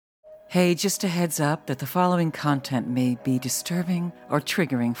Hey, just a heads up that the following content may be disturbing or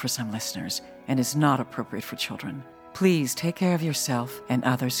triggering for some listeners and is not appropriate for children. Please take care of yourself and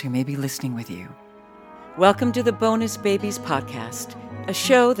others who may be listening with you. Welcome to the Bonus Babies Podcast, a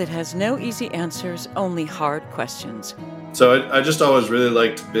show that has no easy answers, only hard questions. So I just always really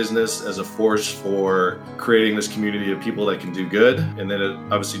liked business as a force for creating this community of people that can do good. And then it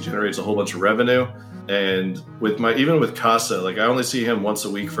obviously generates a whole bunch of revenue. And even with Casa, I only see him once a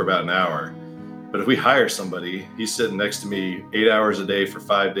week for about an hour. But if we hire somebody, he's sitting next to me 8 hours a day for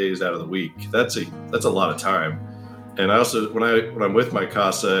 5 days out of the week. That's a lot of time. And I also, when I'm with my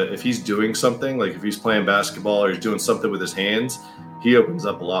Casa, if he's doing something, like if he's playing basketball or he's doing something with his hands, he opens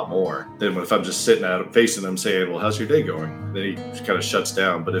up a lot more than if I'm just sitting out facing him saying, well, how's your day going? Then he kind of shuts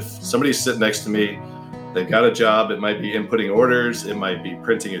down. But if somebody's sitting next to me, they've got a job, it might be inputting orders, it might be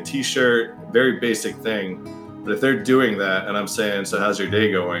printing a t-shirt, very basic thing. But if they're doing that and I'm saying, so how's your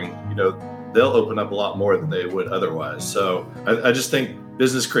day going? They'll open up a lot more than they would otherwise. So I just think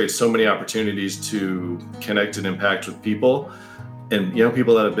business creates so many opportunities to connect and impact with people. And,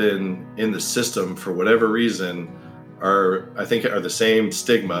 people that have been in the system for whatever reason are the same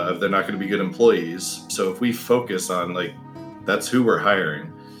stigma of they're not going to be good employees. So if we focus on that's who we're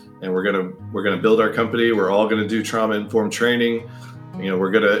hiring, and we're gonna build our company, we're all gonna do trauma-informed training.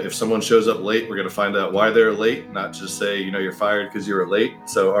 If someone shows up late, we're gonna find out why they're late, not just say, you're fired because you were late.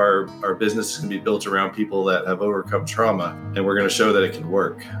 So our business is gonna be built around people that have overcome trauma, and we're gonna show that it can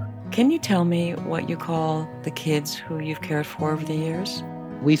work. Can you tell me what you call the kids who you've cared for over the years?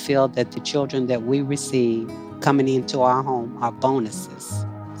 We feel that the children that we receive coming into our home are bonuses.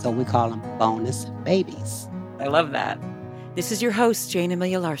 So we call them bonus babies. I love that. This is your host, Jane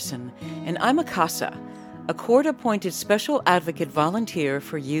Amelia Larson, and I'm a CASA, a court-appointed special advocate volunteer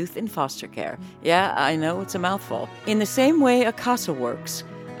for youth in foster care. Yeah, I know it's a mouthful. In the same way a CASA works,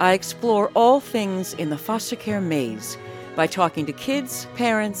 I explore all things in the foster care maze by talking to kids,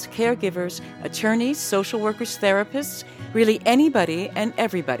 parents, caregivers, attorneys, social workers, therapists, really anybody and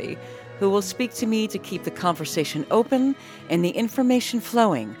everybody who will speak to me to keep the conversation open and the information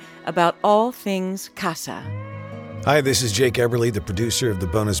flowing about all things CASA. Hi, this is Jake Eberly, the producer of the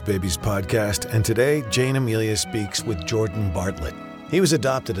Bonus Babies podcast, and today Jane Amelia speaks with Jordan Bartlett. He was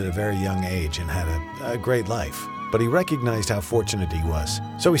adopted at a very young age and had a great life, but he recognized how fortunate he was.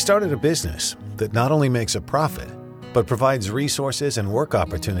 So he started a business that not only makes a profit, but provides resources and work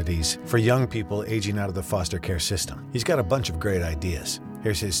opportunities for young people aging out of the foster care system. He's got a bunch of great ideas.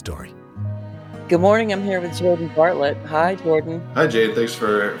 Here's his story. Good morning. I'm here with Jordan Bartlett. Hi, Jordan. Hi, Jane. Thanks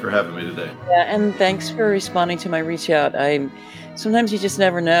for having me today. Yeah, and thanks for responding to my reach out. Sometimes you just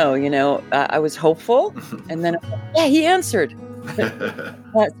never know. I was hopeful, and then he answered. So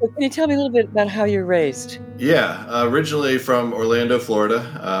can you tell me a little bit about how you're raised? Yeah, originally from Orlando,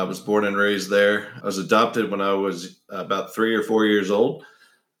 Florida. I was born and raised there. I was adopted when I was about 3 or 4 years old.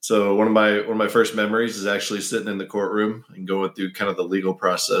 So one of my first memories is actually sitting in the courtroom and going through kind of the legal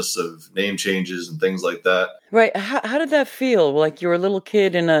process of name changes and things like that. Right. How did that feel? Like you were a little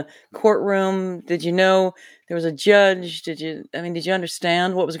kid in a courtroom. Did you know there was a judge? Did you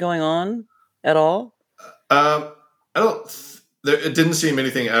understand what was going on at all? It didn't seem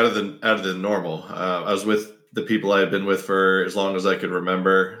anything out of the normal. I was with the people I had been with for as long as I could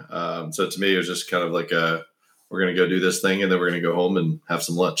remember. So to me, it was just kind of like we're going to go do this thing, and then we're going to go home and have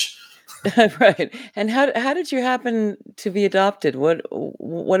some lunch. Right. And how did you happen to be adopted?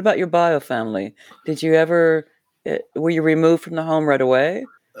 What about your bio family? Did you ever were you removed from the home right away?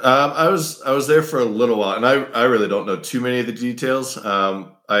 I was there for a little while, and I really don't know too many of the details. My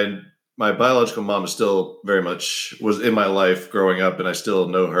biological mom is still very much was in my life growing up, and I still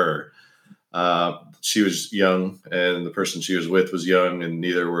know her. She was young, and the person she was with was young, and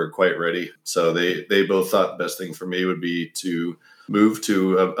neither were quite ready. So they both thought the best thing for me would be to move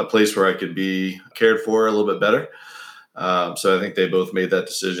to a place where I could be cared for a little bit better. So I think they both made that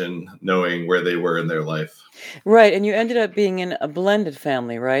decision knowing where they were in their life. Right. And you ended up being in a blended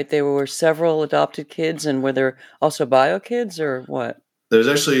family, right? There were several adopted kids, and were there also bio kids or what? There's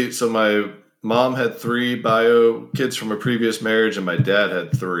actually, so my mom had 3 bio kids from a previous marriage, and my dad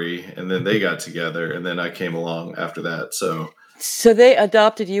had 3, and then they got together, and then I came along after that. So they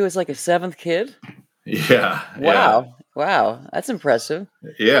adopted you as like a 7th kid? Yeah. Wow. Yeah. Wow. That's impressive.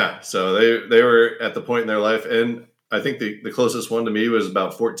 Yeah. So they were at the point in their life, and I think the closest one to me was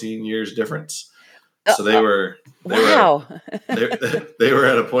about 14 years difference. So they were at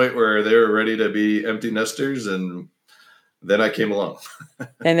a point where they were ready to be empty nesters, and then I came along.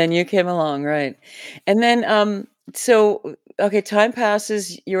 And then you came along, right? And then, okay, time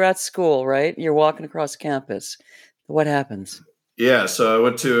passes. You're at school, right? You're walking across campus. What happens? Yeah, so I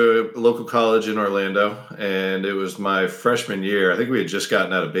went to a local college in Orlando, and it was my freshman year. I think we had just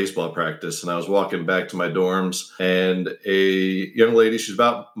gotten out of baseball practice, and I was walking back to my dorms, and a young lady, she's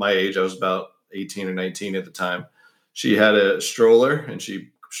about my age, I was about 18 or 19 at the time. She had a stroller, and she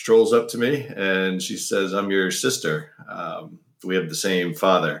strolls up to me, and she says, "I'm your sister. We have the same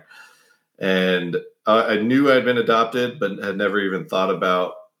father." And I knew I'd been adopted, but had never even thought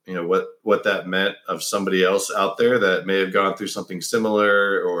about what that meant of somebody else out there that may have gone through something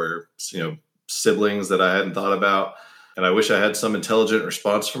similar, or siblings that I hadn't thought about. And I wish I had some intelligent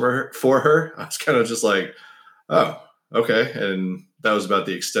response for her. I was kind of just like, oh, okay. And that was about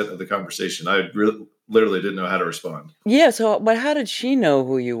the extent of the conversation. I literally didn't know how to respond. Yeah. So, but how did she know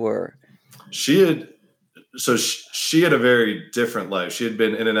who you were? She had a very different life. She had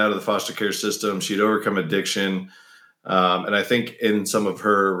been in and out of the foster care system. She'd overcome addiction. And I think in some of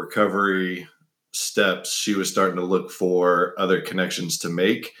her recovery steps, she was starting to look for other connections to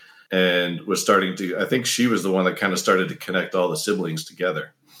make, and I think she was the one that kind of started to connect all the siblings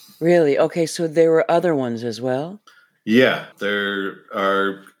together. Really? Okay. So there were other ones as well? Yeah, there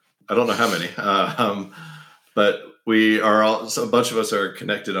are, I don't know how many, but we are all, so a bunch of us are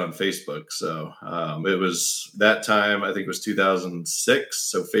connected on Facebook. So it was that time, I think it was 2006.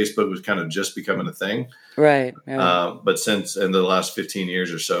 So Facebook was kind of just becoming a thing. Right. But since in the last 15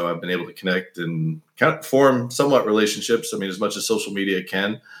 years or so, I've been able to connect and kind of form somewhat relationships. I mean, as much as social media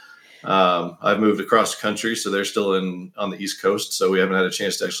can. I've moved across the country, so they're still on the East Coast. So we haven't had a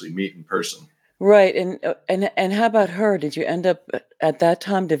chance to actually meet in person. Right. And how about her? Did you end up at that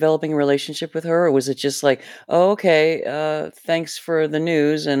time developing a relationship with her, or was it just like, oh, okay, thanks for the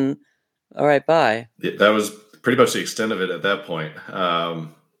news, and all right, bye? That was pretty much the extent of it at that point.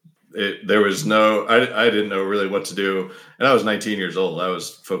 There was I didn't know really what to do. And I was 19 years old. I was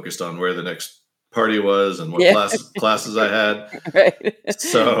focused on where the next party was and what classes I had. Right.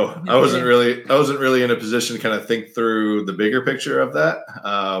 So I wasn't really in a position to kind of think through the bigger picture of that.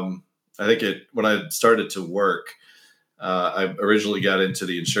 I think when I started to work, I originally got into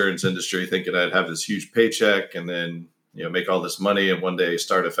the insurance industry thinking I'd have this huge paycheck and then, make all this money and one day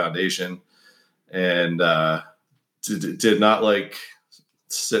start a foundation, and did not like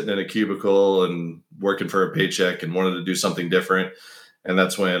sitting in a cubicle and working for a paycheck, and wanted to do something different. And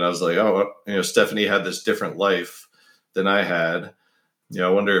that's when I was like, oh, Stephanie had this different life than I had. I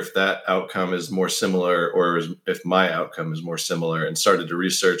wonder if that outcome is more similar, or if my outcome is more similar, and started to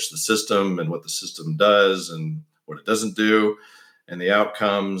research the system and what the system does and what it doesn't do, and the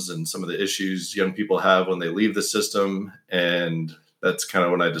outcomes and some of the issues young people have when they leave the system. And that's kind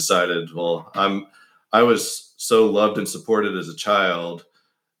of when I decided, well, I was so loved and supported as a child,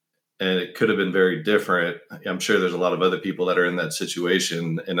 and it could have been very different. I'm sure there's a lot of other people that are in that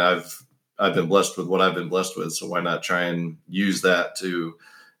situation, and I've been blessed with what I've been blessed with. So why not try and use that to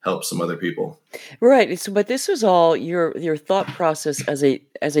help some other people? Right. So, but this was all your thought process as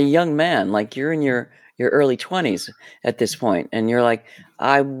a young man, like you're in your early 20s at this point, and you're like,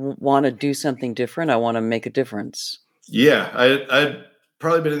 I want to do something different. I want to make a difference. Yeah. I'd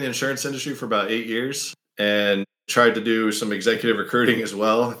probably been in the insurance industry for about 8 years and tried to do some executive recruiting as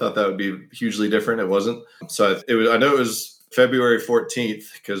well. I thought that would be hugely different. It wasn't. So I know it was February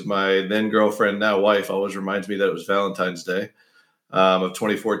 14th, because my then girlfriend, now wife, always reminds me that it was Valentine's Day of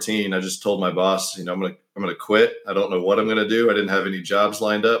 2014. I just told my boss, I'm gonna quit. I don't know what I'm gonna do. I didn't have any jobs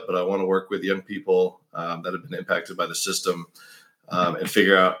lined up, but I want to work with young people that have been impacted by the system, and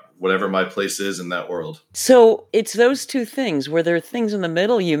figure out whatever my place is in that world. So it's those two things. Were there things in the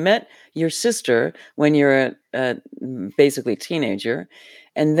middle? You met your sister when you're basically a teenager,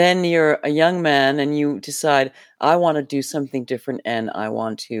 and then you're a young man and you decide, I want to do something different and I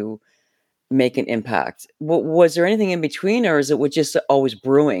want to make an impact. Was there anything in between, or is it just always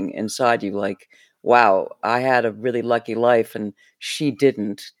brewing inside you? Like, wow, I had a really lucky life and she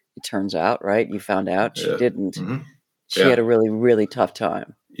didn't, it turns out, right? You found out she didn't. Mm-hmm. She had a really, really tough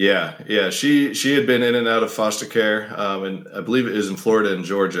time. Yeah. She had been in and out of foster care. And I believe it is in Florida and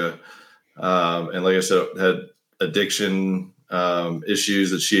Georgia. And like I said, had addiction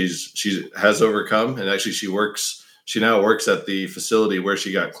issues that she has overcome. And actually she now works at the facility where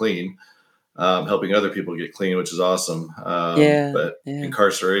she got clean, helping other people get clean, which is awesome. But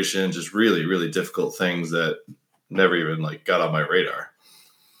incarceration, just really, really difficult things that never even got on my radar.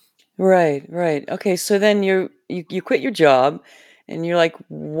 Right. Okay. So then you quit your job and you're like,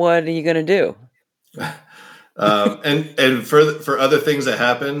 what are you going to do? And for other things that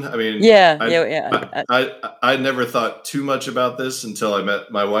happen, I mean, I never thought too much about this until I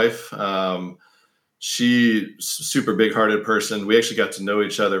met my wife. She's a super big hearted person. We actually got to know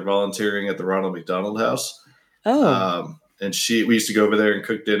each other volunteering at the Ronald McDonald House. Oh. And we used to go over there and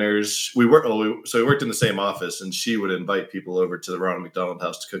cook dinners. We worked in the same office, and she would invite people over to the Ronald McDonald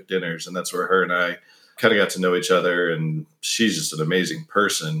House to cook dinners. And that's where her and I kind of got to know each other. And she's just an amazing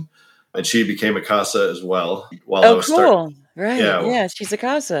person. And she became a CASA as well. Cool. Right. Yeah. She's a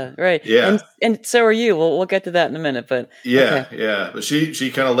CASA. Right. Yeah. And so are you. We'll get to that in a minute, but yeah. Okay. Yeah. But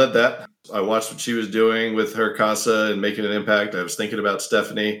she kind of led that. I watched what she was doing with her CASA and making an impact. I was thinking about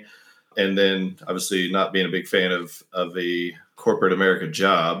Stephanie, and then obviously not being a big fan of a corporate America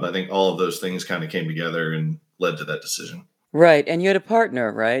job. I think all of those things kind of came together and led to that decision. Right. And you had a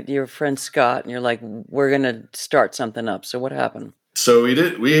partner, right? Your friend Scott, and you're like, we're going to start something up. So what happened? So we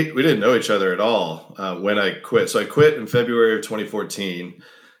didn't know each other at all when I quit. So I quit in February of 2014,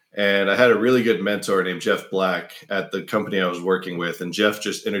 and I had a really good mentor named Jeff Black at the company I was working with. And Jeff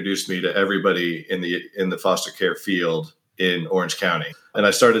just introduced me to everybody in the foster care field in Orange County. And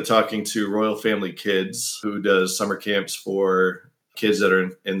I started talking to Royal Family Kids, who does summer camps for kids that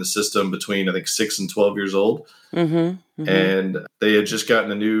are in the system between, I think, 6 and 12 years old. Mm-hmm, mm-hmm. And they had just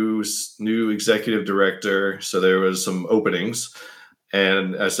gotten a new executive director. So there was some openings.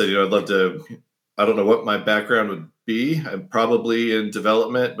 And I said, I'd love to, I don't know what my background would be. I'm probably in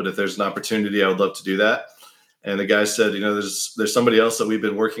development, but if there's an opportunity, I would love to do that. And the guy said, there's somebody else that we've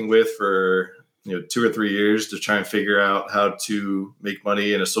been working with for, 2 or 3 years to try and figure out how to make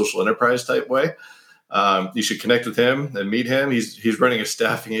money in a social enterprise type way. You should connect with him and meet him. He's running a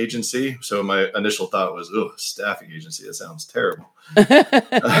staffing agency. So my initial thought was, staffing agency, that sounds terrible.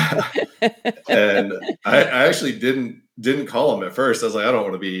 And I actually didn't call him at first. I was like, I don't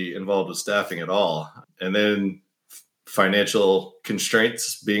want to be involved with staffing at all. And then financial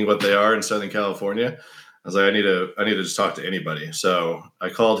constraints being what they are in Southern California, I was like, I need to just talk to anybody. So I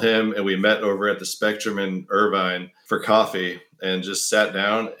called him, and we met over at the Spectrum in Irvine for coffee and just sat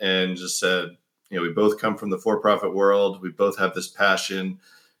down and just said, we both come from the for-profit world. We both have this passion.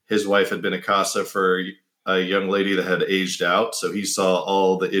 His wife had been a CASA for a young lady that had aged out. So he saw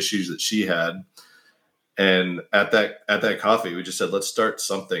all the issues that she had. And at that coffee, we just said, let's start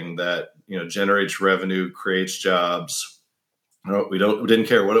something that, generates revenue, creates jobs. We didn't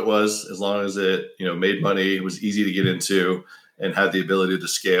care what it was, as long as it, made money, was easy to get into, and had the ability to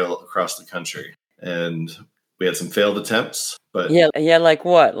scale across the country. And we had some failed attempts, but yeah. Like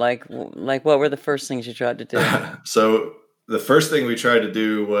what? Like what were the first things you tried to do? So the first thing we tried to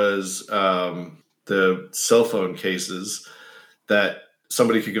do was the cell phone cases that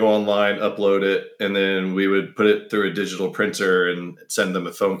somebody could go online, upload it, and then we would put it through a digital printer and send them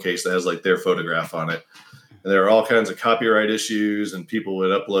a phone case that has like their photograph on it. And there are all kinds of copyright issues, and people would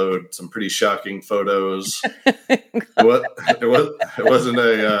upload some pretty shocking photos. There wasn't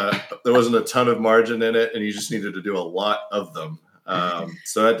a ton of margin in it, and you just needed to do a lot of them.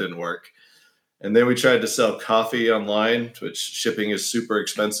 So that didn't work. And then we tried to sell coffee online, which shipping is super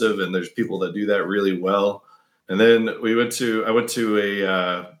expensive, and there's people that do that really well. And then I went to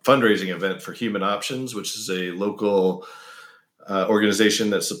a fundraising event for Human Options, which is a local organization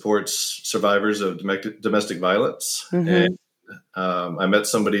that supports survivors of domestic violence. Mm-hmm. And I met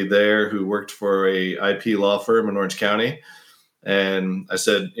somebody there who worked for a IP law firm in Orange County. And I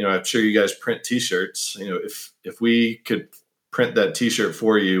said, I'm sure you guys print T-shirts. If we could print that T-shirt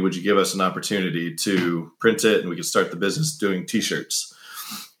for you, would you give us an opportunity to print it and we could start the business doing T-shirts?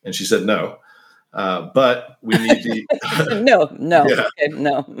 And she said, no. But we need the no. Yeah. Okay,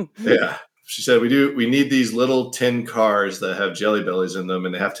 no. Yeah. She said, we need these little tin cars that have Jelly Bellies in them,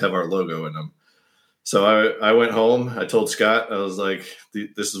 and they have to have our logo in them. So I went home. I told Scott, I was like,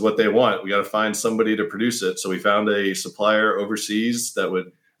 this is what they want. We got to find somebody to produce it. So we found a supplier overseas that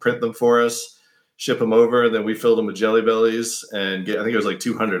would print them for us, ship them over. And then we filled them with Jelly Bellies, and I think it was like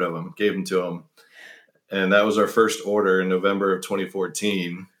 200 of them, gave them to them. And that was our first order in November of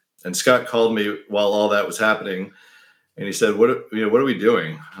 2014. And Scott called me while all that was happening. And he said, what are we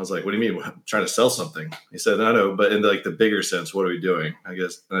doing? I was like, what do you mean? I'm trying to sell something. He said, I know, but in like the bigger sense, what are we doing? I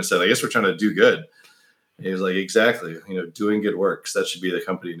guess. And I said, I guess we're trying to do good. And he was like, exactly. Doing good works. That should be the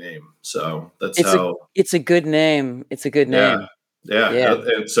company name. So it's a good name. It's a good name. Yeah.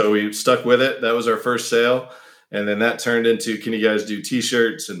 And so we stuck with it. That was our first sale. And then that turned into, can you guys do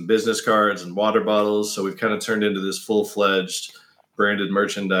T-shirts and business cards and water bottles? So we've kind of turned into this full-fledged branded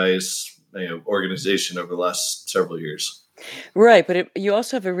merchandise organization over the last several years. Right. But you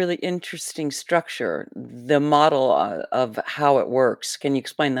also have a really interesting structure, the model of how it works. Can you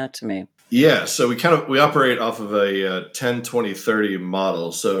explain that to me? Yeah. So we operate off of a 10, 20, 30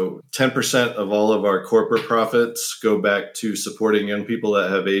 model. So 10% of all of our corporate profits go back to supporting young people that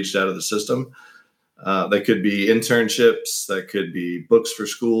have aged out of the system. That could be internships, that could be books for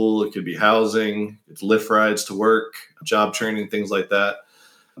school, it could be housing, it's Lyft rides to work, job training, things like that.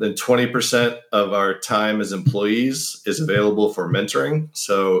 Then 20% of our time as employees is available for mentoring.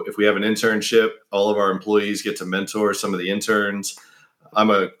 So if we have an internship, all of our employees get to mentor some of the interns. I'm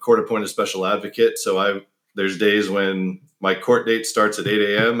a court-appointed special advocate, so there's days when my court date starts at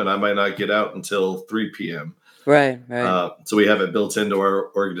 8 a.m. and I might not get out until 3 p.m. Right. So we have it built into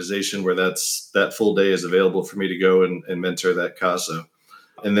our organization where that full day is available for me to go and mentor that CASA.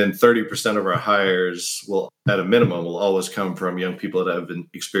 And then 30% of our hires at a minimum, will always come from young people that have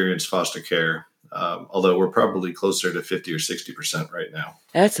experienced foster care. Although we're probably closer to 50 or 60% right now.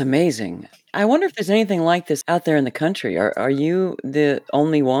 That's amazing. I wonder if there's anything like this out there in the country. Are you the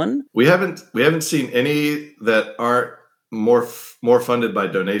only one? We haven't seen any that aren't more funded by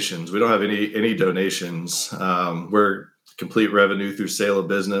donations. We don't have any donations. We're complete revenue through sale of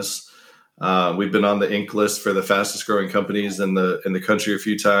business. We've been on the Inc. list for the fastest growing companies in the country a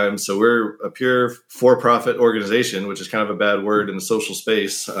few times. So we're a pure for-profit organization, which is kind of a bad word in the social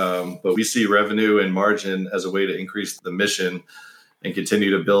space. But we see revenue and margin as a way to increase the mission and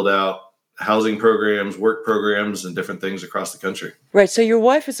continue to build out housing programs, work programs, and different things across the country. Right. So your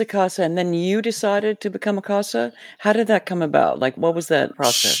wife is a CASA, and then you decided to become a CASA. How did that come about? Like, what was that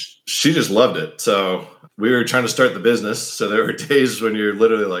process? She just loved it. So we were trying to start the business. So there were days when you're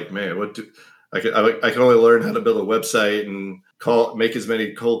literally like, man, I can only learn how to build a website and make as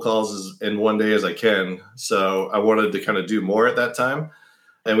many cold calls in one day as I can. So I wanted to kind of do more at that time.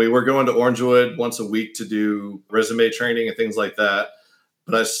 And we were going to Orangewood once a week to do resume training and things like that.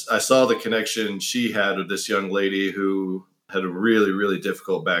 But I saw the connection she had with this young lady who had a really, really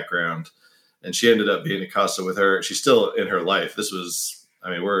difficult background. And she ended up being a CASA with her. She's still in her life.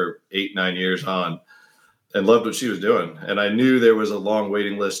 We're 8-9 years on, and loved what she was doing. And I knew there was a long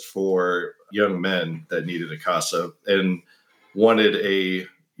waiting list for young men that needed a CASA and wanted a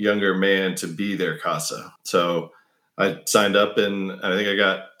younger man to be their CASA. So I signed up, and I think I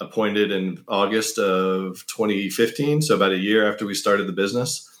got appointed in August of 2015. So about a year after we started the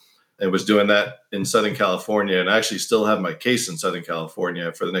business, and was doing that in Southern California. And I actually still have my case in Southern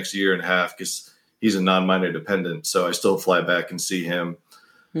California for the next year and a half because he's a non-minor dependent. So I still fly back and see him.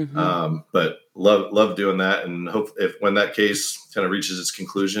 Mm-hmm. But love doing that. And hope when that case kind of reaches its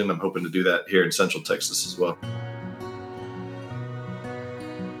conclusion, I'm hoping to do that here in Central Texas as well.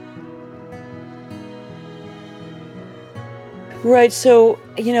 Right. So,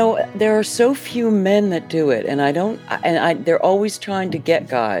 there are so few men that do it, and they're always trying to get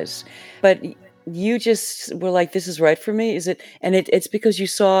guys, but you just were like, this is right for me. Is it? And it's because you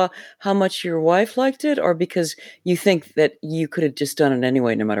saw how much your wife liked it, or because you think that you could have just done it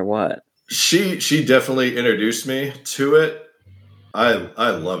anyway, no matter what? She definitely introduced me to it. I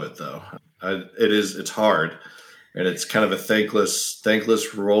love it though. It's hard. And it's kind of a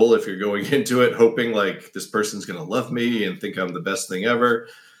thankless role if you're going into it hoping like this person's going to love me and think I'm the best thing ever.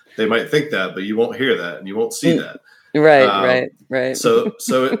 They might think that, but you won't hear that and you won't see that. Right. So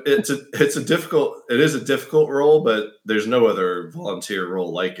it is a difficult role, but there's no other volunteer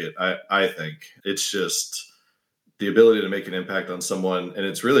role like it. I think it's just the ability to make an impact on someone, and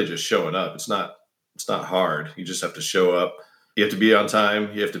it's really just showing up. It's not hard. You just have to show up. You have to be on time.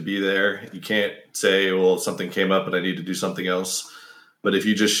 You have to be there. You can't say, well, something came up and I need to do something else. But if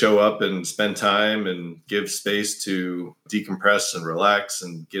you just show up and spend time and give space to decompress and relax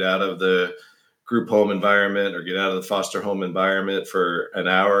and get out of the group home environment or get out of the foster home environment for an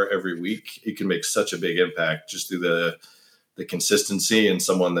hour every week, it can make such a big impact just through the consistency, and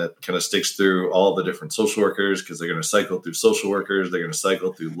someone that kind of sticks through all the different social workers, because they're going to cycle through social workers. They're going to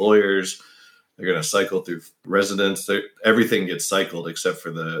cycle through lawyers. They're going to cycle through residents. Everything gets cycled except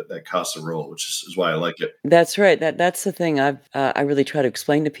for that CASA role, which is why I like it. That's right. That's the thing I really try to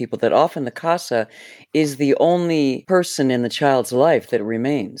explain to people, that often the CASA is the only person in the child's life that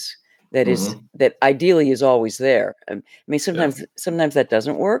remains. That is that ideally is always there. I mean, sometimes that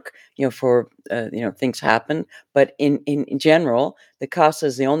doesn't work. Things happen, but in general, the CASA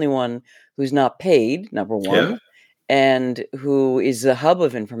is the only one who's not paid. Number one. Yeah. And who is the hub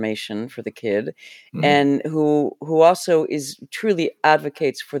of information for the kid, and who also is truly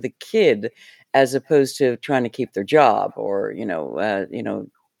advocates for the kid, as opposed to trying to keep their job or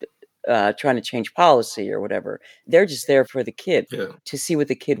trying to change policy or whatever. They're just there for the kid, to see what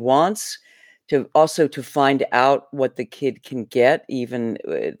the kid wants, to find out what the kid can get. Even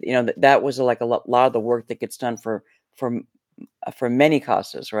that was like a lot of the work that gets done for many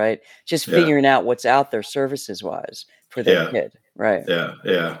CASAs, right? Just figuring out what's out there services wise for their kid, right?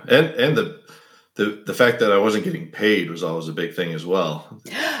 Yeah. And the fact that I wasn't getting paid was always a big thing as well.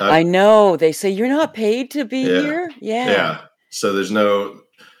 I know. They say you're not paid to be Yeah. here. Yeah. Yeah. So there's no,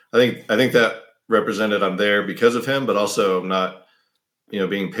 I think that represented I'm there because of him, but also I'm not,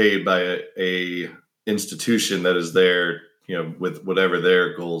 being paid by a institution that is there, with whatever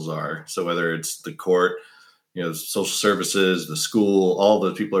their goals are. So whether it's the court, social services, the school, all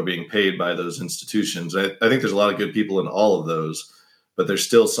those people are being paid by those institutions. I think there's a lot of good people in all of those, but there's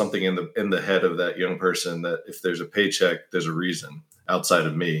still something in the head of that young person that if there's a paycheck, there's a reason outside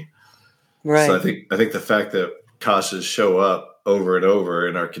of me. Right. So I think the fact that CASAs show up over and over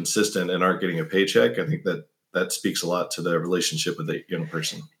and are consistent and aren't getting a paycheck, I think that speaks a lot to the relationship with the young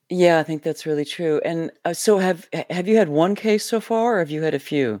person. Yeah, I think that's really true. And so have you had one case so far, or have you had a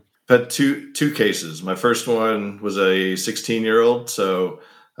few? I've had two cases. My first one was a 16-year-old. So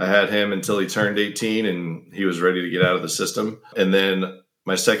I had him until he turned 18 and he was ready to get out of the system. And then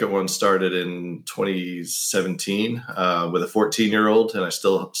my second one started in 2017 with a 14-year-old, and I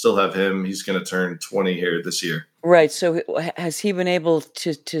still have him. He's going to turn 20 here this year. Right. So has he been able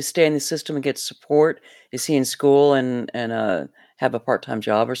to stay in the system and get support? Is he in school and have a part-time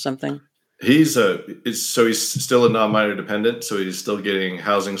job or something? He's still a non-minor dependent, so he's still getting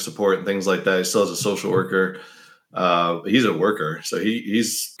housing support and things like that. He still has a social worker. He's a worker, so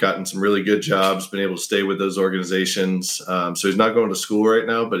he's gotten some really good jobs, been able to stay with those organizations. So he's not going to school right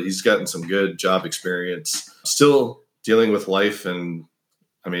now, but he's gotten some good job experience. Still dealing with life, and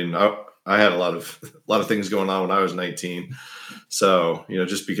I mean, I had a lot of things going on when I was 19. So,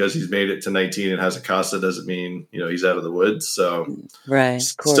 just because he's made it to 19 and has a CASA doesn't mean, he's out of the woods. So right.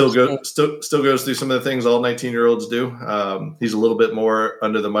 Still goes through some of the things all 19-year-olds do. He's a little bit more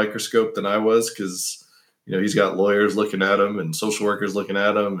under the microscope than I was because, he's got lawyers looking at him and social workers looking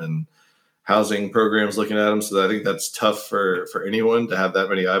at him and housing programs looking at him. So I think that's tough for anyone to have that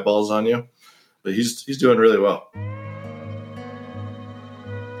many eyeballs on you. But he's doing really well.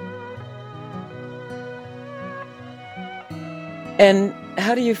 And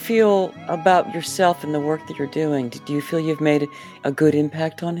how do you feel about yourself and the work that you're doing? Do you feel you've made a good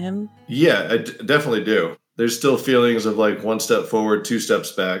impact on him? Yeah, I definitely do. There's still feelings of like one step forward, two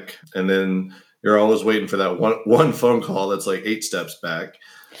steps back. And then you're always waiting for that one phone call that's like 8 steps back.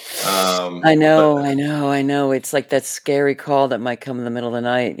 I know. It's like that scary call that might come in the middle of the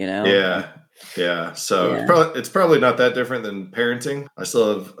night, Yeah. So it's probably not that different than parenting. I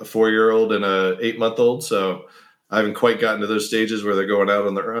still have a 4-year-old and a 8-month-old. So I haven't quite gotten to those stages where they're going out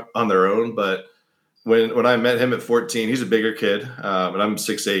on their own. But when I met him at 14, he's a bigger kid, and I'm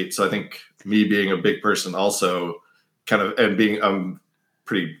 6'8". So I think me being a big person also I'm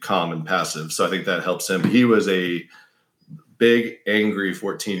pretty calm and passive. So I think that helps him. He was a big, angry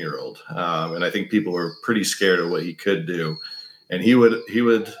 14-year-old, and I think people were pretty scared of what he could do. And he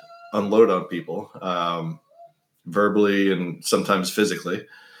would unload on people, verbally and sometimes physically.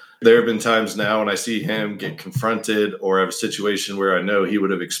 There have been times now when I see him get confronted or have a situation where I know he would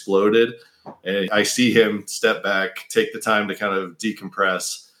have exploded, and I see him step back, take the time to kind of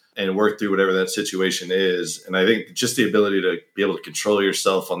decompress and work through whatever that situation is. And I think just the ability to be able to control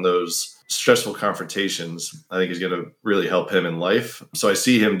yourself on those stressful confrontations, I think is going to really help him in life. So I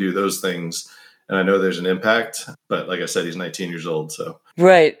see him do those things, and I know there's an impact. But like I said, he's 19 years old. So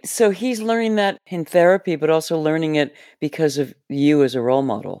right. So he's learning that in therapy, but also learning it because of you as a role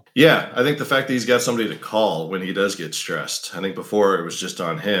model. Yeah, I think the fact that he's got somebody to call when he does get stressed. I think before it was just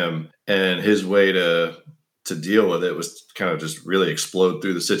on him, and his way to deal with it was kind of just really explode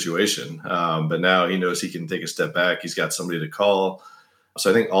through the situation. But now he knows he can take a step back. He's got somebody to call. So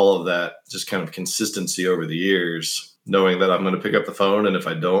I think all of that, just kind of consistency over the years, knowing that I'm going to pick up the phone, and if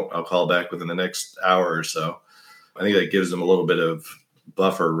I don't, I'll call back within the next hour or so. I think that gives them a little bit of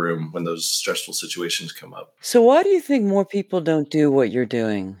buffer room when those stressful situations come up. So why do you think more people don't do what you're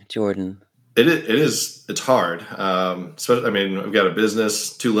doing, Jordan? It's hard. So, I mean, I've got a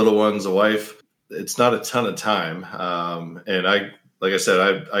business, 2 little ones, a wife. It's not a ton of time. And like I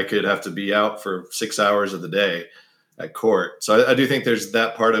said, I could have to be out for 6 hours of the day at court. So I do think there's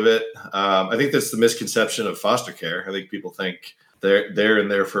that part of it. I think that's the misconception of foster care. I think people think they're in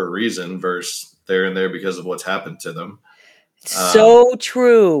there for a reason versus they're in there because of what's happened to them. So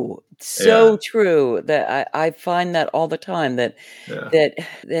true. True that I find that all the time that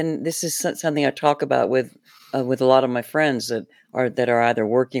and this is something I talk about with a lot of my friends that are either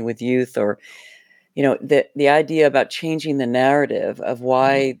working with youth or, the idea about changing the narrative of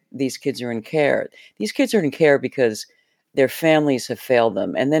why these kids are in care. These kids are in care because their families have failed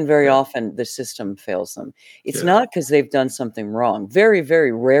them. And then very often the system fails them. It's not because they've done something wrong. Very,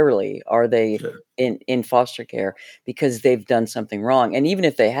 very rarely are they in foster care because they've done something wrong. And even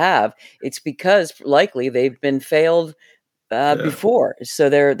if they have, it's because likely they've been failed before. So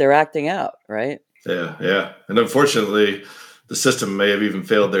they're acting out, right? Yeah. And unfortunately, the system may have even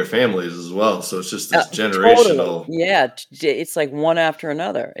failed their families as well. So it's just this generational. Totally. Yeah, it's like one after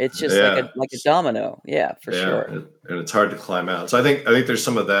another. It's just like a domino. Yeah, for sure. And it's hard to climb out. So I think there's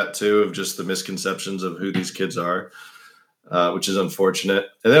some of that too, of just the misconceptions of who these kids are, which is unfortunate.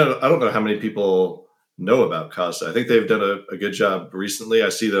 And then I don't know how many people know about CASA. I think they've done a good job recently. I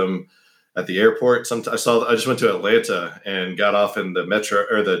see them at the airport. I just went to Atlanta and got off in the metro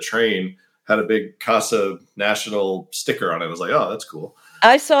or the train. Had a big CASA national sticker on it. I was like, oh, that's cool.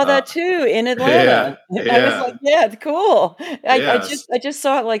 I saw that too in Atlanta. I was like, yeah, it's cool. I just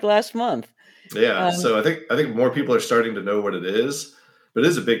saw it like last month. Yeah. So I think more people are starting to know what it is, but it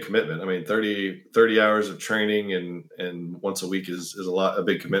is a big commitment. I mean, 30 hours of training and once a week is a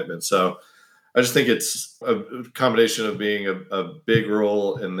big commitment. So I just think it's a combination of being a big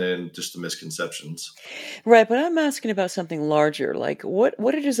role and then just the misconceptions. Right. But I'm asking about something larger, like what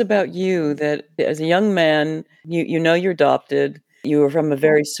it is about you that as a young man, you know you're adopted, you were from a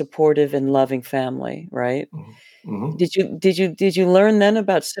very supportive and loving family, right? Mm-hmm. Did you learn then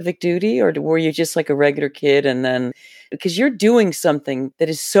about civic duty, or were you just like a regular kid? And then because you're doing something that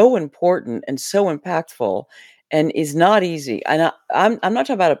is so important and so impactful and is not easy. And I'm not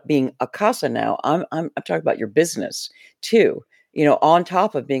talking about it being a CASA now. I'm talking about your business too, on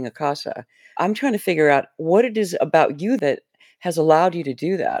top of being a CASA. I'm trying to figure out what it is about you that has allowed you to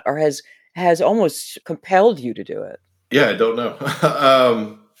do that, or has almost compelled you to do it. Yeah, I don't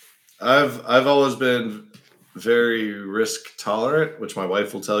know. I've always been very risk tolerant, which my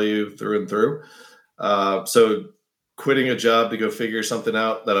wife will tell you through and through. So quitting a job to go figure something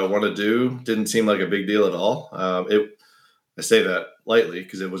out that I want to do didn't seem like a big deal at all. I say that lightly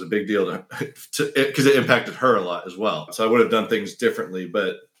because it was a big deal because it impacted her a lot as well. So I would have done things differently.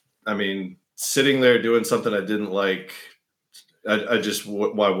 But I mean, sitting there doing something I didn't like, I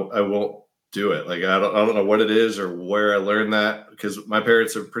won't do it. Like I don't know what it is or where I learned that, because my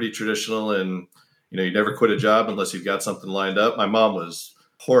parents are pretty traditional, and you never quit a job unless you've got something lined up. My mom was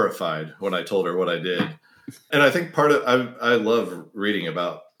horrified when I told her what I did. And I think I love reading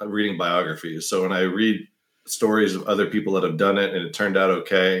biographies. So when I read stories of other people that have done it and it turned out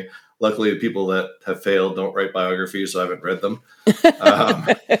okay, luckily the people that have failed don't write biographies, so I haven't read them.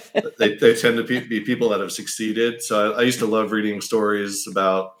 They tend to be people that have succeeded. So I used to love reading stories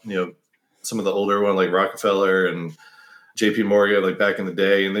about, some of the older one like Rockefeller and JP Morgan, like back in the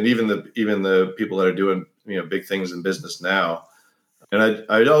day. And then even the people that are doing, big things in business now. And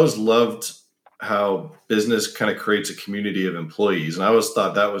I always loved how business kind of creates a community of employees. And I always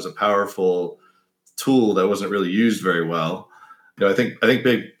thought that was a powerful tool that wasn't really used very well. I think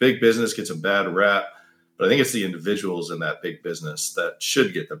big business gets a bad rap, but I think it's the individuals in that big business that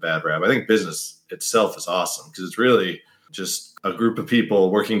should get the bad rap. I think business itself is awesome because it's really just a group of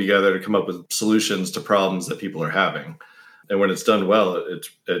people working together to come up with solutions to problems that people are having. And when it's done well,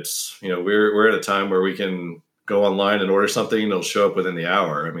 it's we're at a time where we can go online and order something and it'll show up within the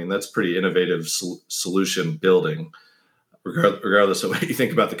hour. I mean, that's pretty innovative solution building, regardless of what you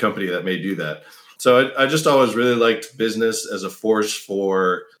think about the company that may do that. So I just always really liked business as a force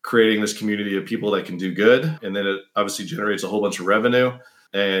for creating this community of people that can do good. And then it obviously generates a whole bunch of revenue.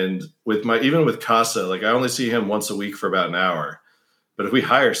 And even with CASA, like I only see him once a week for about an hour. But if we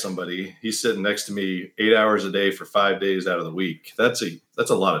hire somebody, he's sitting next to me 8 hours a day for 5 days out of the week. That's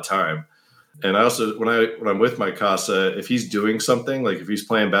a lot of time. And I also, when I'm with my CASA, if he's doing something, like if he's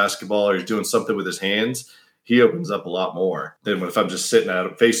playing basketball or he's doing something with his hands, he opens up a lot more than if I'm just sitting at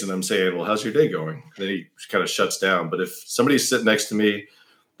him, facing him saying, well, how's your day going? Then he kind of shuts down. But if somebody's sitting next to me,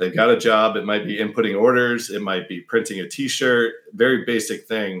 they've got a job, it might be inputting orders, it might be printing a t-shirt, very basic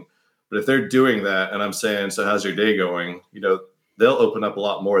thing. But if they're doing that and I'm saying, so how's your day going? They'll open up a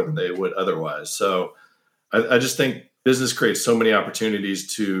lot more than they would otherwise. So I just think business creates so many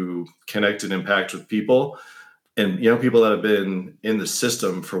opportunities to connect and impact with people. And, people that have been in the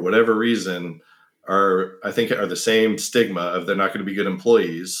system for whatever reason are the same stigma of they're not going to be good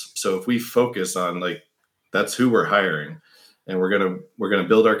employees. So if we focus on that's who we're hiring, and we're going to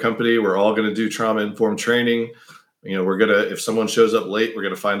build our company, we're all going to do trauma-informed training. If someone shows up late, we're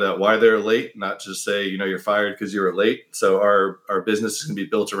going to find out why they're late, not just say, you're fired because you were late. So our business is going to be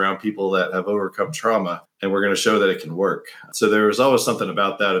built around people that have overcome trauma, and we're going to show that it can work. So there was always something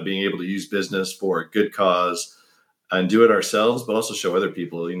about that, of being able to use business for a good cause, and do it ourselves, but also show other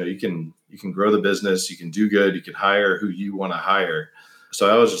people, you can grow the business, you can do good, you can hire who you want to hire. So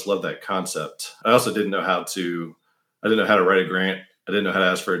I always just love that concept. I also didn't know how to write a grant. I didn't know how to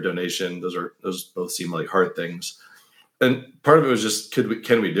ask for a donation. Those both seem like hard things. And part of it was just,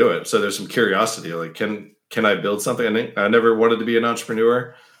 can we do it? So there's some curiosity, like, can I build something? I never wanted to be an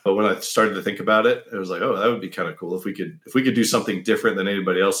entrepreneur, but when I started to think about it, it was like, oh, that would be kind of cool if we could do something different than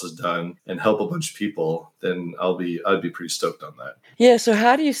anybody else has done and help a bunch of people. Then I'd be pretty stoked on that. Yeah. So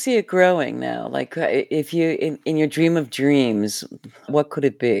how do you see it growing now? Like, if you in your dream of dreams, what could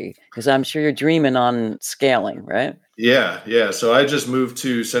it be? Because I'm sure you're dreaming on scaling, right? Yeah. So I just moved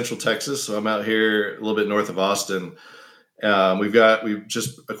to Central Texas, so I'm out here a little bit north of Austin. We've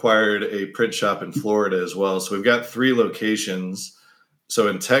just acquired a print shop in Florida as well. So we've got 3 locations. So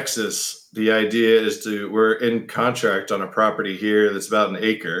in Texas, the idea is we're in contract on a property here that's about 1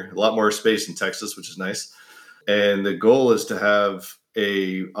 acre, a lot more space in Texas, which is nice. And the goal is to have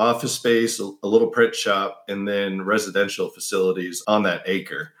a office space, a little print shop, and then residential facilities on that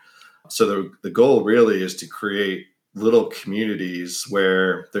acre. So the goal really is to create little communities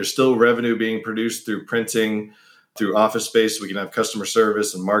where there's still revenue being produced through printing, through office space. We can have customer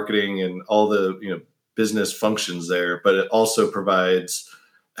service and marketing and all the business functions there, but it also provides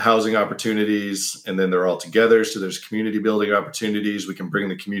housing opportunities, and then they're all together. So there's community building opportunities. We can bring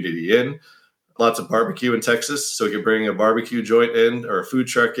the community in. Lots of barbecue in Texas, so we can bring a barbecue joint in or a food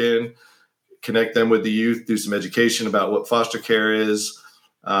truck in, connect them with the youth, do some education about what foster care is,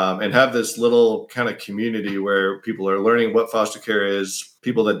 and have this little kind of community where people are learning what foster care is.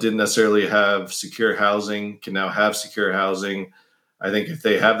 People that didn't necessarily have secure housing can now have secure housing. I think if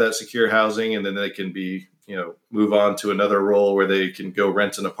they have that secure housing, and then they can move on to another role where they can go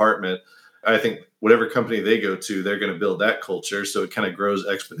rent an apartment, I think whatever company they go to, they're going to build that culture. So it kind of grows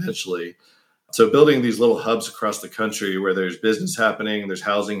exponentially. So building these little hubs across the country where there's business happening, there's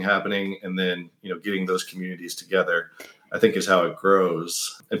housing happening, and then, getting those communities together, I think is how it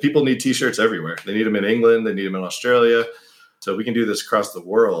grows. And people need t-shirts everywhere. They need them in England. They need them in Australia. So if we can do this across the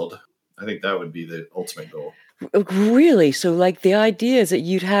world, I think that would be the ultimate goal. Really? So like the idea is that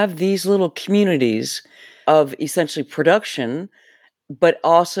you'd have these little communities of essentially production, but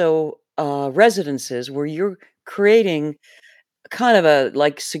also residences where you're creating kind of a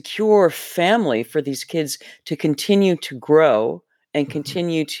like secure family for these kids to continue to grow and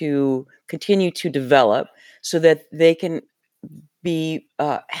continue to develop so that they can be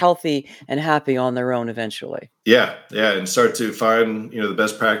healthy and happy on their own eventually. Yeah. And start to find, the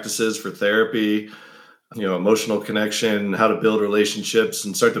best practices for therapy, emotional connection, how to build relationships,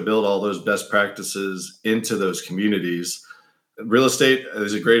 and start to build all those best practices into those communities. Real estate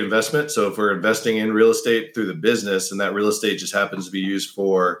is a great investment. So if we're investing in real estate through the business, and that real estate just happens to be used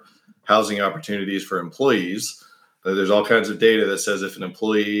for housing opportunities for employees, there's all kinds of data that says if an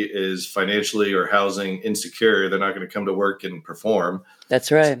employee is financially or housing insecure, they're not going to come to work and perform.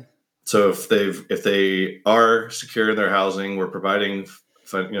 That's right. So if they are secure in their housing, we're providing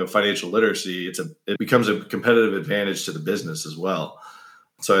financial literacy. It becomes a competitive advantage to the business as well.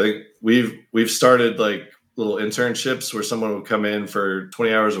 So I think we've started like little internships where someone would come in for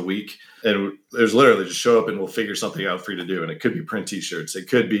 20 hours a week, and there's literally just show up and we'll figure something out for you to do. And it could be print t-shirts. It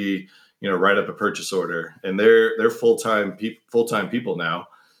could be, write up a purchase order. And they're full-time people now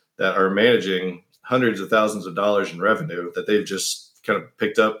that are managing hundreds of thousands of dollars in revenue that they've just kind of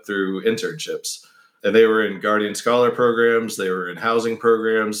picked up through internships. And they were in Guardian Scholar programs. They were in housing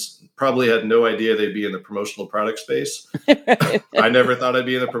programs. Probably had no idea they'd be in the promotional product space. I never thought I'd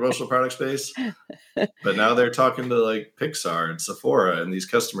be in the promotional product space. But now they're talking to like Pixar and Sephora and these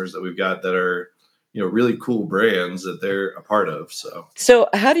customers that we've got that are, really cool brands that they're a part of. So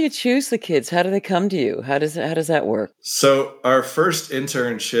how do you choose the kids? How do they come to you? How does that work? So our first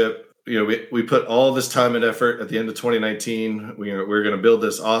internship, we put all this time and effort at the end of 2019. We're going to build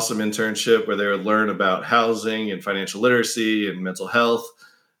this awesome internship where they would learn about housing and financial literacy and mental health.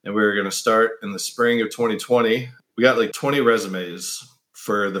 And we were going to start in the spring of 2020. We got like 20 resumes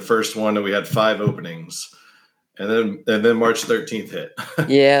for the first one, and we had 5 openings. And then March 13th hit.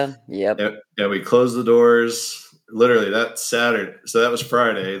 Yeah. Yep. And we closed the doors literally that Saturday. So that was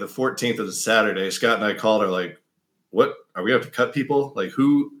Friday. The 14th of the Saturday, Scott and I called her like, what are we going to have to cut people? Like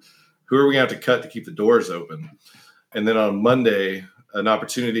who are we going to have to cut to keep the doors open? And then on Monday, an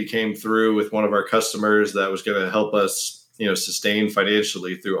opportunity came through with one of our customers that was going to help us, sustain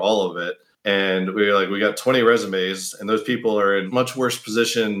financially through all of it. And we were like, we got 20 resumes, and those people are in much worse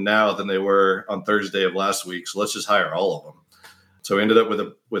position now than they were on Thursday of last week. So let's just hire all of them. So we ended up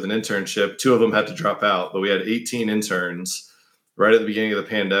with an internship. 2 of them had to drop out, but we had 18 interns right at the beginning of the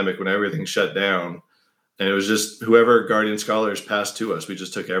pandemic when everything shut down. And it was just whoever Guardian Scholars passed to us. We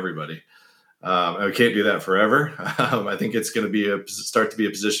just took everybody. And we can't do that forever. I think it's going to start to be a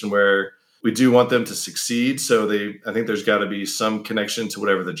position where we do want them to succeed. So I think there's got to be some connection to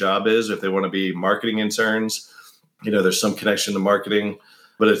whatever the job is. If they want to be marketing interns, there's some connection to marketing,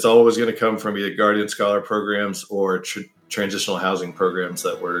 but it's always going to come from either Guardian Scholar programs or transitional housing programs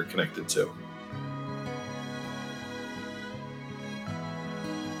that we're connected to.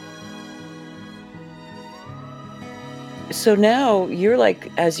 So now you're like,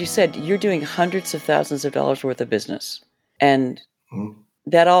 as you said, you're doing hundreds of thousands of dollars worth of business. And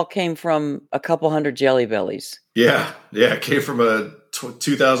that all came from a couple hundred Jelly Bellies. Yeah. It came from a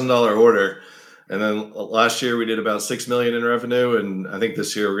 $2,000 order. And then last year we did about $6 million in revenue. And I think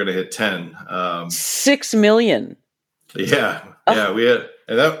this year we're going to hit 10. $6 million. Yeah. Oh. Yeah. We had,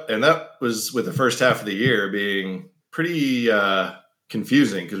 and that was with the first half of the year being pretty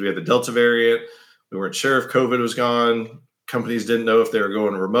confusing because we had the Delta variant. We weren't sure if COVID was gone. Companies didn't know if they were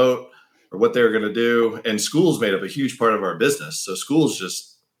going remote or what they were going to do. And schools made up a huge part of our business. So schools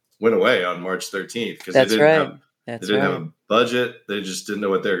just went away on March 13th because they didn't have a budget. They just didn't know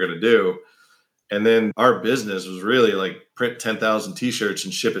what they were going to do. And then our business was really like print 10,000 T-shirts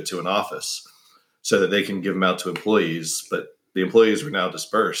and ship it to an office so that they can give them out to employees. But the employees were now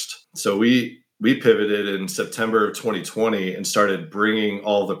dispersed. So we pivoted in September of 2020 and started bringing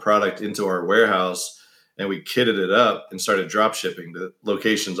all the product into our warehouse, and we kitted it up and started drop shipping to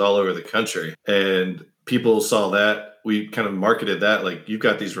locations all over the country. And people saw that. We kind of marketed that like, you've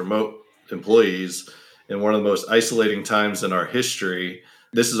got these remote employees in one of the most isolating times in our history.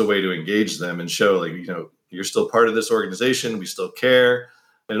 This is a way to engage them and show like, you're still part of this organization. We still care.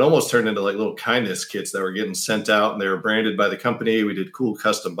 And it almost turned into like little kindness kits that were getting sent out, and they were branded by the company. We did cool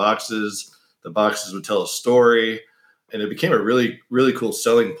custom boxes. The boxes would tell a story, and it became a really, really cool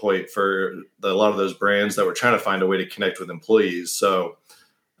selling point for a lot of those brands that were trying to find a way to connect with employees. So,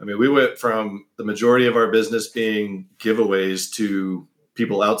 we went from the majority of our business being giveaways to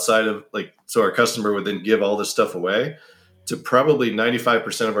people outside of so our customer would then give all this stuff away to probably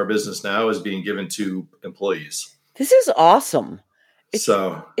 95% of our business now is being given to employees. This is awesome. It's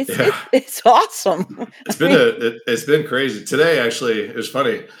awesome. It's been crazy. Today, actually, it was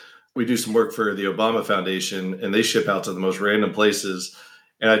funny. We do some work for the Obama Foundation, and they ship out to the most random places.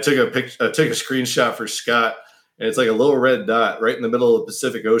 And I took a screenshot for Scott, and it's like a little red dot right in the middle of the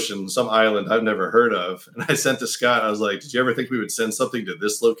Pacific Ocean, some island I've never heard of. And I sent to Scott. I was like, "Did you ever think we would send something to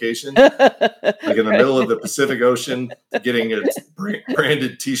this location, like in the middle of the Pacific Ocean, getting a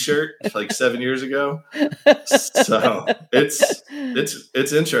branded T-shirt like 7 years ago?" So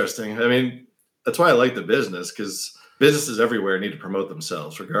it's interesting. That's why I like the business, because businesses everywhere need to promote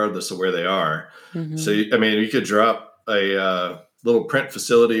themselves regardless of where they are. Mm-hmm. So, you could drop a little print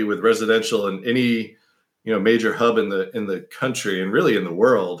facility with residential in any, major hub in the country and really in the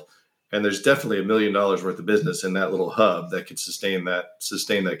world. And there's definitely $1 million worth of business in that little hub that could sustain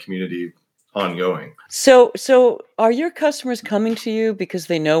that community ongoing. So are your customers coming to you because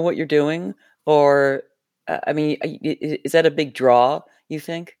they know what you're doing? Or, is that a big draw, you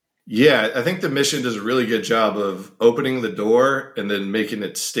think? Yeah, I think the mission does a really good job of opening the door and then making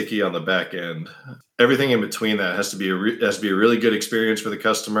it sticky on the back end. Everything in between that has to be a really good experience for the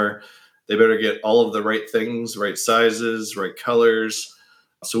customer. They better get all of the right things, right sizes, right colors.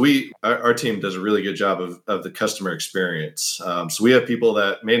 So our team does a really good job of the customer experience. So we have people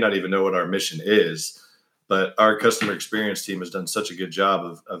that may not even know what our mission is, but our customer experience team has done such a good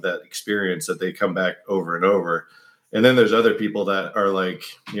job of that experience that they come back over and over. And then there's other people that are like,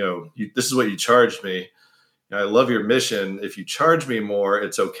 this is what you charged me. I love your mission. If you charge me more,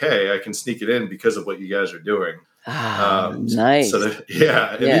 it's okay. I can sneak it in because of what you guys are doing. Nice. So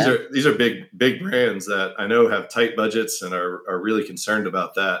these are big brands that I know have tight budgets and are really concerned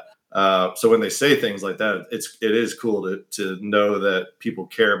about that. So when they say things like that, it is cool to know that people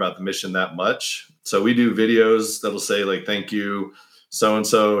care about the mission that much. So we do videos that'll say like, "Thank you,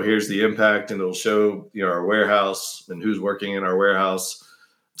 so-and-so, here's the impact," and it'll show, our warehouse and who's working in our warehouse.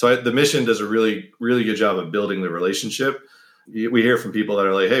 So the mission does a really, really good job of building the relationship. We hear from people that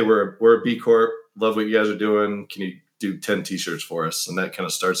are like, "Hey, we're a B Corp, love what you guys are doing. Can you do 10 T-shirts for us?" And that kind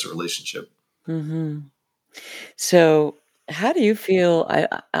of starts a relationship. Mm-hmm. So how do you feel?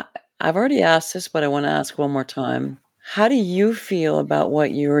 I've already asked this, but I want to ask one more time. How do you feel about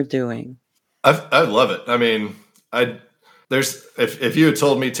what you're doing? I love it. If you had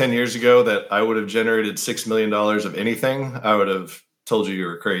told me 10 years ago that I would have generated $6 million of anything, I would have told you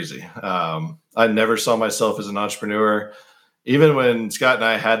were crazy. I never saw myself as an entrepreneur. Even when Scott and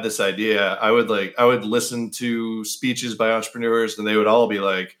I had this idea, I would listen to speeches by entrepreneurs, and they would all be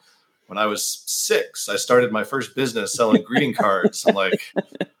like, when I was 6, I started my first business selling greeting cards. I'm like,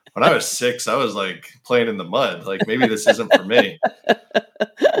 when I was 6, I was like playing in the mud. Like, maybe this isn't for me.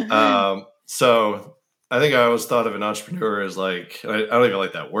 So I think I always thought of an entrepreneur as like, I don't even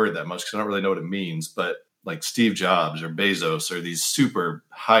like that word that much because I don't really know what it means, but like Steve Jobs or Bezos or these super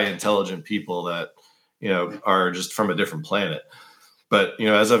high intelligent people that, are just from a different planet. But,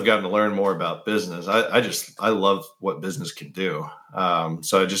 as I've gotten to learn more about business, I love what business can do.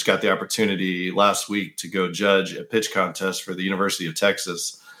 So I just got the opportunity last week to go judge a pitch contest for the University of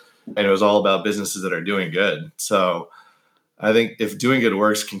Texas. And it was all about businesses that are doing good. So I think if doing good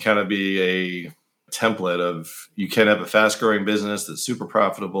works can kind of be a template of, you can have a fast growing business that's super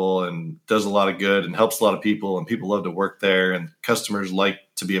profitable and does a lot of good and helps a lot of people, and people love to work there and customers like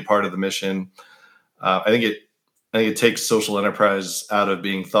to be a part of the mission. I think it takes social enterprise out of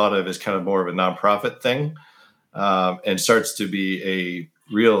being thought of as kind of more of a nonprofit thing, and starts to be a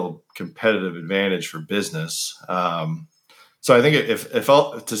real competitive advantage for business. So I think if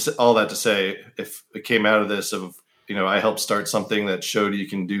all that to say, if it came out of this of, I helped start something that showed you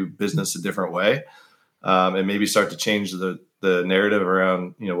can do business a different way, and maybe start to change the narrative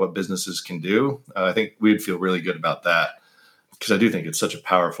around, what businesses can do, I think we'd feel really good about that. Because I do think it's such a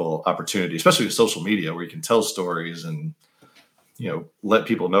powerful opportunity, especially with social media, where you can tell stories and, let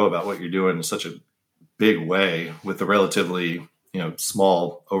people know about what you're doing in such a big way with a relatively,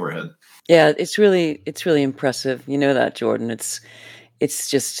 small overhead. Yeah, it's really impressive. You know that, Jordan. It's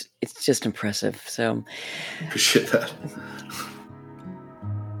just impressive. So appreciate that.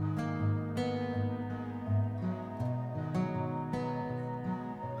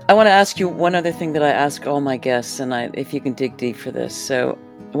 I want to ask you one other thing that I ask all my guests, and if you can dig deep for this. So,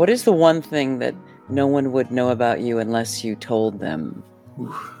 what is the one thing that no one would know about you unless you told them?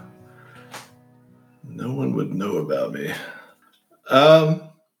 Ooh. No one would know about me.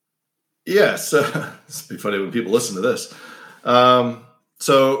 Yeah, so it's be funny when people listen to this.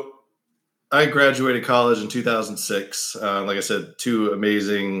 So I graduated college in 2006. Like I said, 2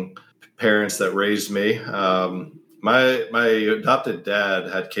 amazing parents that raised me. My adopted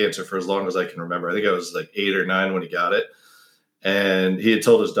dad had cancer for as long as I can remember. I think I was like 8 or 9 when he got it. And he had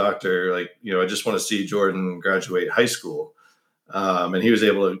told his doctor, like, I just want to see Jordan graduate high school. And he was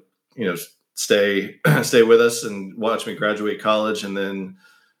able to, stay with us and watch me graduate college. And then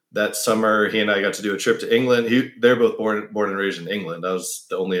that summer, he and I got to do a trip to England. They're both born and raised in England. I was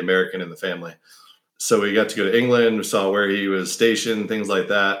the only American in the family. So we got to go to England. We saw where he was stationed, things like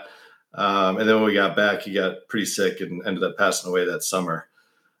that. And then when we got back, he got pretty sick and ended up passing away that summer.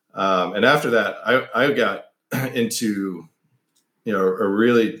 And after that, I got into, a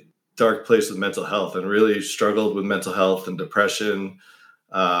really dark place with mental health and really struggled with mental health and depression.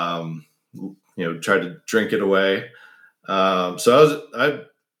 Tried to drink it away. So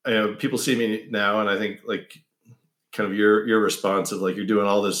people see me now, and I think like kind of your response of like, you're doing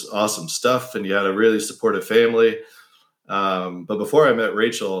all this awesome stuff and you had a really supportive family. But before I met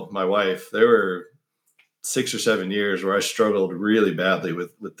Rachel, my wife, there were 6 or 7 years where I struggled really badly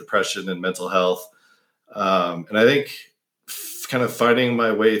with depression and mental health. And I think kind of finding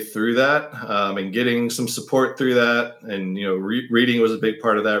my way through that, and getting some support through that. And, reading was a big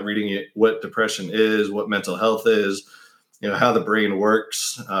part of that, reading what depression is, what mental health is, how the brain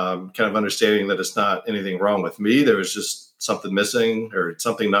works, kind of understanding that it's not anything wrong with me. There was just something missing or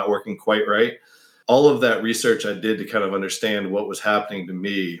something not working quite right. All of that research I did to kind of understand what was happening to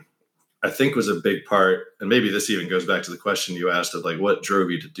me, I think was a big part. And maybe this even goes back to the question you asked of like, what drove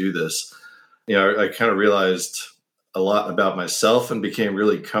you to do this? I kind of realized a lot about myself and became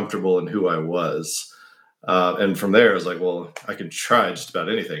really comfortable in who I was. And from there, I was like, well, I can try just about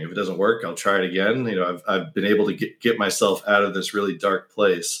anything. If it doesn't work, I'll try it again. I've been able to get myself out of this really dark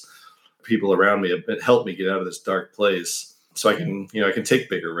place. People around me have helped me get out of this dark place. So I can take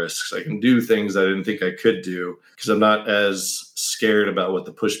bigger risks. I can do things I didn't think I could do because I'm not as scared about what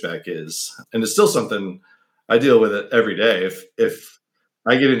the pushback is. And it's still something I deal with it every day. If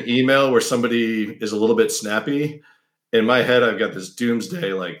I get an email where somebody is a little bit snappy, in my head, I've got this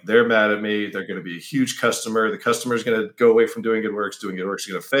doomsday, like they're mad at me. They're going to be a huge customer. The customer is going to go away from doing good works. Doing good works is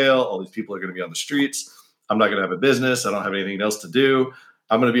going to fail. All these people are going to be on the streets. I'm not going to have a business. I don't have anything else to do.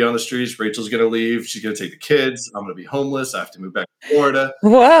 I'm going to be on the streets. Rachel's going to leave. She's going to take the kids. I'm going to be homeless. I have to move back to Florida.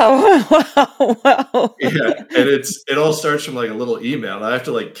 Wow. Yeah. And it all starts from like a little email and I have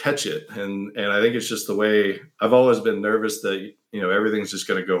to like catch it. And I think it's just the way I've always been nervous that, everything's just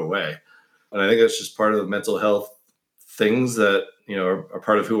going to go away. And I think that's just part of the mental health things that, are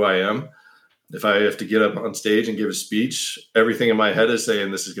part of who I am. If I have to get up on stage and give a speech, everything in my head is saying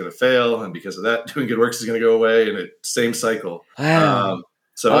this is going to fail. And because of that, doing good works is going to go away. And same cycle. Wow.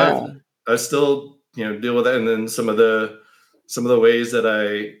 So I still, deal with that. And then some of the ways that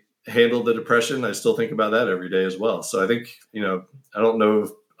I handled the depression, I still think about that every day as well. So I think, I don't know if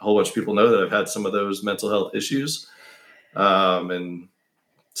a whole bunch of people know that I've had some of those mental health issues, and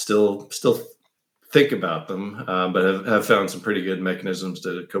still think about them, but have found some pretty good mechanisms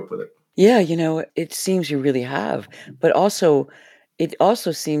to cope with it. Yeah, it seems you really have, but also it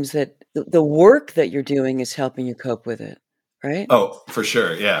also seems that the work that you're doing is helping you cope with it, right? Oh, for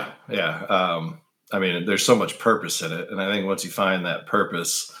sure. Yeah. There's so much purpose in it. And I think once you find that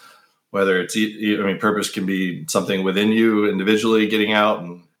purpose, whether it's, purpose can be something within you individually, getting out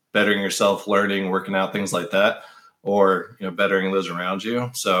and bettering yourself, learning, working out, things like that, or, bettering those around you.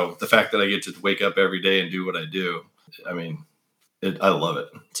 So the fact that I get to wake up every day and do what I do, I love it.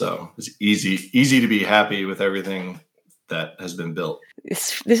 So it's easy to be happy with everything that has been built.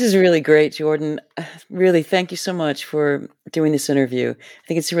 This is really great, Jordan. Really, thank you so much for doing this interview. I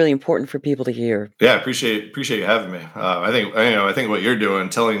think it's really important for people to hear. Yeah, appreciate you having me. I think what you're doing,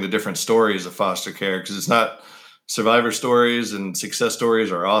 telling the different stories of foster care, because it's not survivor stories and success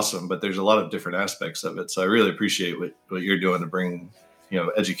stories are awesome, but there's a lot of different aspects of it. So I really appreciate what you're doing to bring,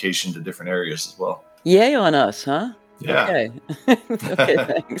 education to different areas as well. Yay on us, huh? Yeah. Okay. Okay,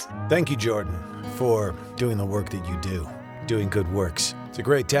 thanks. Thank you, Jordan, for doing the work that you do, doing good works. It's a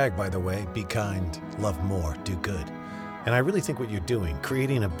great tag, by the way. Be kind, love more, do good. And I really think what you're doing,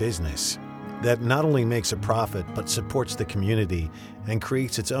 creating a business that not only makes a profit, but supports the community and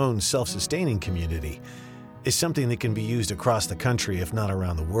creates its own self-sustaining community, is something that can be used across the country, if not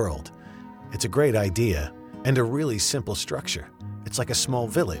around the world. It's a great idea and a really simple structure. It's like a small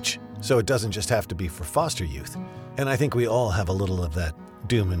village, so it doesn't just have to be for foster youth. And I think we all have a little of that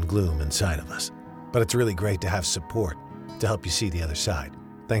doom and gloom inside of us. But it's really great to have support to help you see the other side.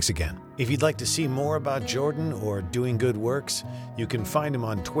 Thanks again. If you'd like to see more about Jordan or doing good works, you can find him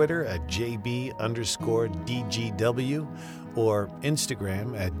on Twitter at JB_DGW or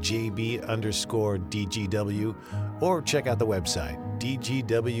Instagram at JB_DGW, or check out the website,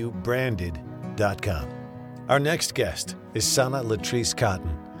 dgwbranded.com. Our next guest is Sana Latrice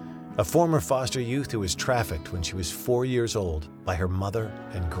Cotton, a former foster youth who was trafficked when she was 4 years old by her mother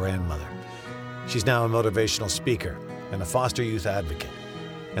and grandmother. She's now a motivational speaker and a foster youth advocate,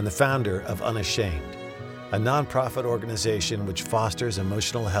 and the founder of Unashamed, a nonprofit organization which fosters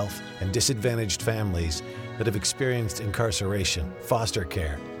emotional health and disadvantaged families that have experienced incarceration, foster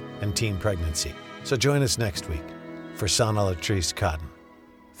care, and teen pregnancy. So join us next week for Sana Latrice Cotton.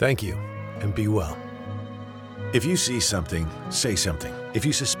 Thank you, and be well. If you see something, say something. If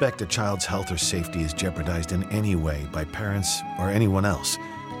you suspect a child's health or safety is jeopardized in any way by parents or anyone else,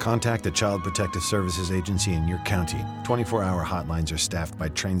 contact the Child Protective Services Agency in your county. 24-hour hotlines are staffed by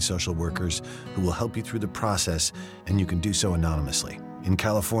trained social workers who will help you through the process, and you can do so anonymously. In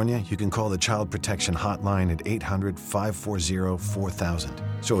California, you can call the Child Protection Hotline at 800-540-4000.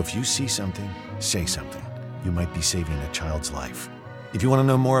 So if you see something, say something. You might be saving a child's life. If you want to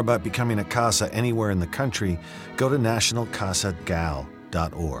know more about becoming a CASA anywhere in the country, go to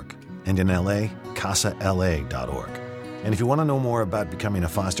nationalcasagal.org, and in LA, casala.org. And if you want to know more about becoming a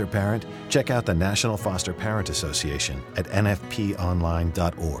foster parent, check out the National Foster Parent Association at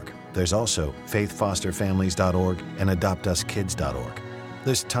nfponline.org. There's also faithfosterfamilies.org and adoptuskids.org.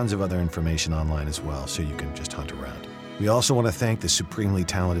 There's tons of other information online as well, so you can just hunt around. We also want to thank the supremely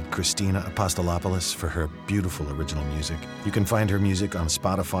talented Christina Apostolopoulos for her beautiful original music. You can find her music on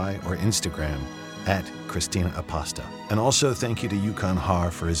Spotify or Instagram at Christina Aposta. And also thank you to Yukon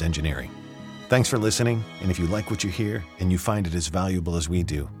Har for his engineering. Thanks for listening, and if you like what you hear and you find it as valuable as we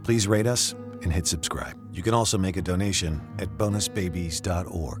do, please rate us and hit subscribe. You can also make a donation at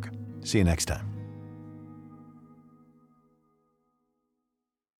bonusbabies.org. See you next time.